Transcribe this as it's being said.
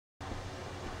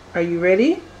Are you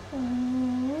ready?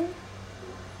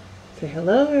 Say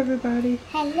hello, everybody.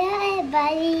 Hello,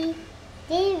 everybody.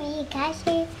 David,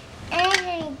 Cassie,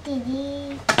 and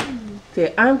Didi.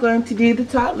 Say, I'm going to do the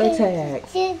toddler tag.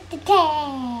 Do the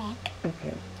tag.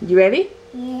 Okay. You ready?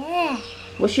 Yeah.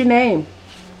 What's your name?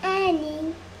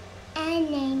 Annie,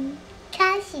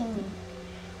 Cassie.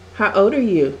 How old are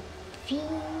you? 3.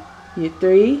 You're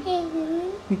 3?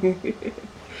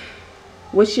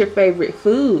 What's your favorite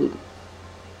food?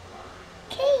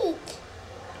 Cake.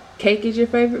 Cake is your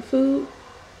favorite food?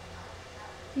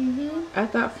 Mm-hmm. I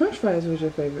thought French fries was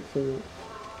your favorite food.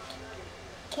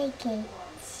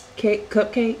 Cakes.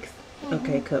 Cupcakes?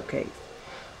 Okay, cupcakes.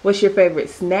 What's your favorite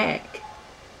snack?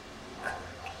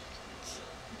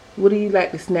 What do you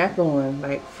like to snack on?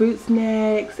 Like fruit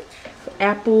snacks,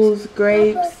 apples,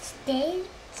 grapes? Apples,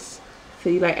 dates. So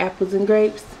you like apples and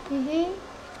grapes? Mm-hmm.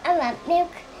 I want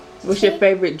milk. What's your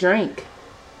favorite drink?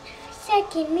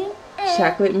 Chocolate milk.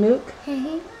 Chocolate milk?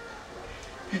 Mm-hmm.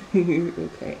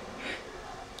 Okay.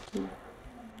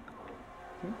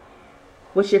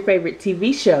 What's your favorite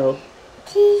TV show?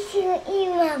 Tissue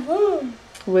in my room.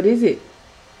 What is it?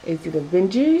 Is it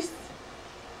Avengers?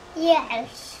 Yeah,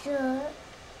 sure.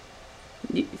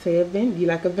 You say you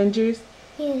like Avengers?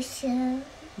 You sure?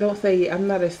 Don't say I'm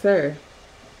not a sir.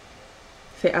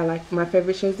 Say I like my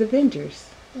favorite show's Avengers.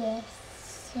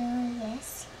 Yes, sure,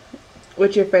 yes.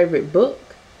 What's your favorite book?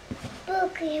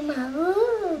 Book in my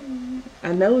room.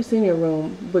 I know it's in your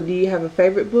room, but do you have a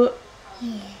favorite book?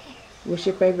 Yeah. What's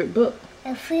your favorite book?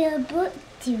 A favorite book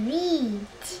to read.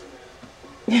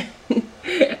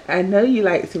 I know you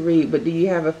like to read, but do you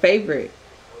have a favorite?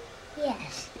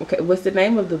 Yes. Okay, what's the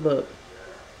name of the book?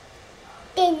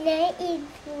 The name is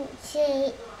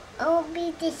say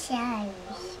Obi the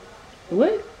Size.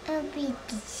 What? Obi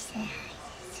the Size.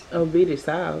 Oh, be the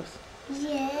South.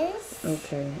 Yes.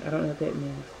 Okay, I don't know what that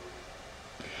means.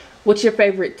 What's your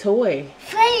favorite toy?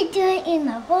 Favorite toy in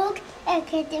my book,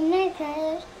 Academic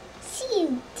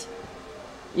suit.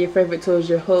 Your favorite toy is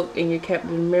your Hulk and your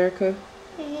Captain America?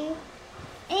 Mm-hmm.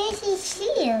 And his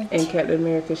shield. And Captain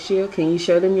America's shield. Can you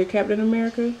show them your Captain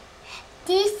America?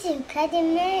 This is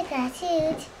Captain America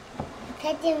shield.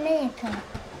 Captain America.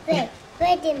 Wait,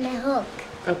 where did my hook?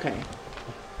 Okay.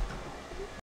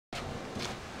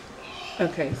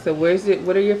 Okay, so where's it?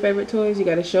 What are your favorite toys? You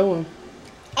gotta show them.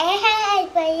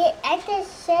 I can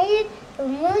show you the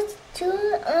most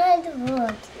toy on the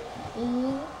world.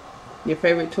 Your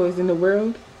favorite toys in the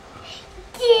world?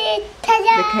 They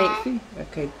Ta-da! can't see?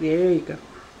 Okay, there you go.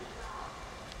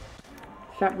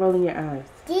 Stop rolling your eyes.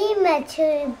 My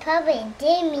toy, Papa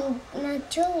gave me my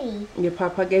toy. Your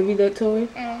papa gave you that toy?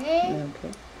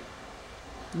 Okay.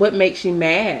 What makes you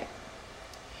mad?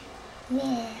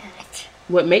 Mad.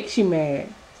 What makes you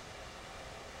mad?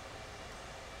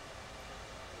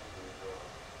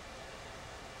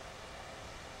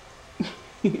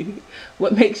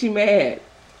 What makes you mad?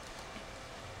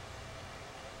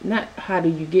 Not how do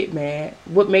you get mad.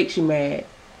 What makes you mad?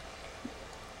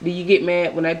 Do you get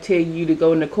mad when I tell you to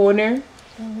go in the corner?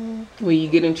 When you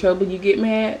get in trouble, you get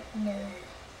mad?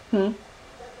 No.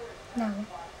 No.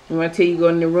 When I tell you to go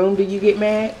in the room, do you get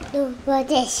mad? No, for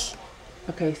this.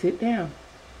 Okay, sit down.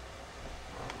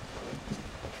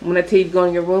 When I tell you to go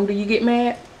in your room, do you get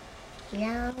mad?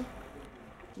 No.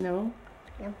 No?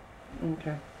 No.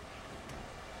 Okay.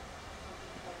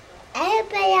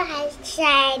 Everybody has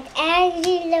said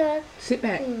Angela Sit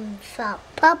back. for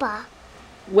Papa.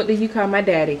 What do you call my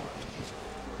daddy?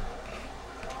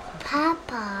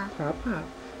 Papa. Papa.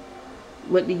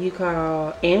 What do you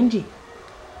call Angie?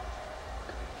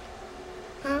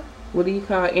 Huh? What do you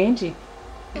call Angie?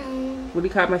 What do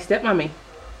you call my stepmommy?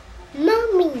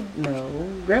 Mommy. No,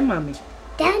 grandmommy.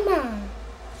 Grandma.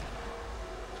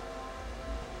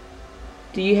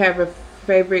 Do you have a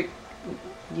favorite?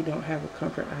 You don't have a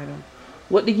comfort item.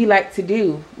 What do you like to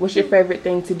do? What's your favorite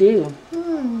thing to do?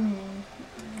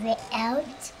 Look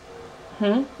out.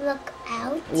 Look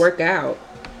out. Work out.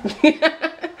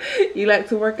 You like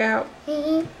to work out?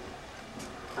 Do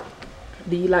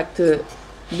you like to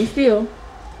be still?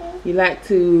 You like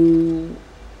to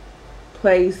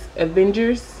play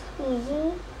Avengers?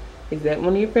 Is that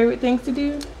one of your favorite things to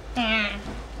do?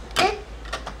 Okay.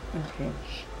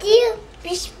 Do you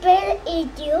whisper a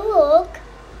joke?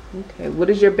 Okay. What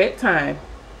is your bedtime?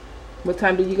 What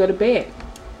time do you go to bed?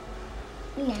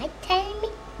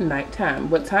 Nighttime. Nighttime.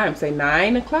 What time? Say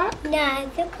 9 o'clock?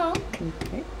 9 o'clock.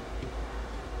 Okay.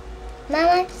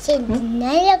 Mama said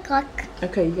 9 o'clock.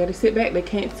 Okay, you gotta sit back. They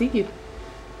can't see you.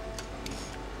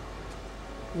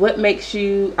 What makes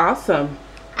you awesome?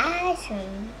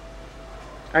 Awesome.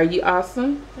 Are you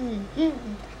awesome?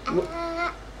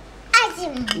 Awesome.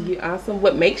 awesome. You awesome.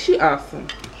 What makes you awesome?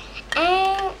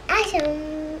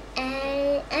 Awesome.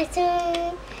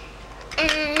 Awesome.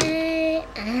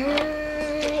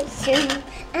 Awesome.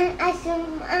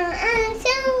 Awesome.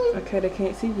 Awesome. Okay, they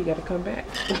can't see you. You gotta come back.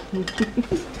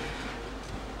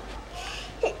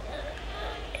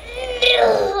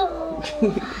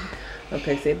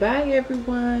 Okay, say bye,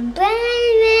 everyone.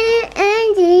 Bye,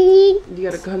 Andy. You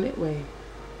gotta come that way.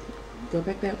 Go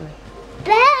back that way.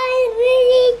 Bye,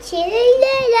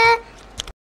 Andy.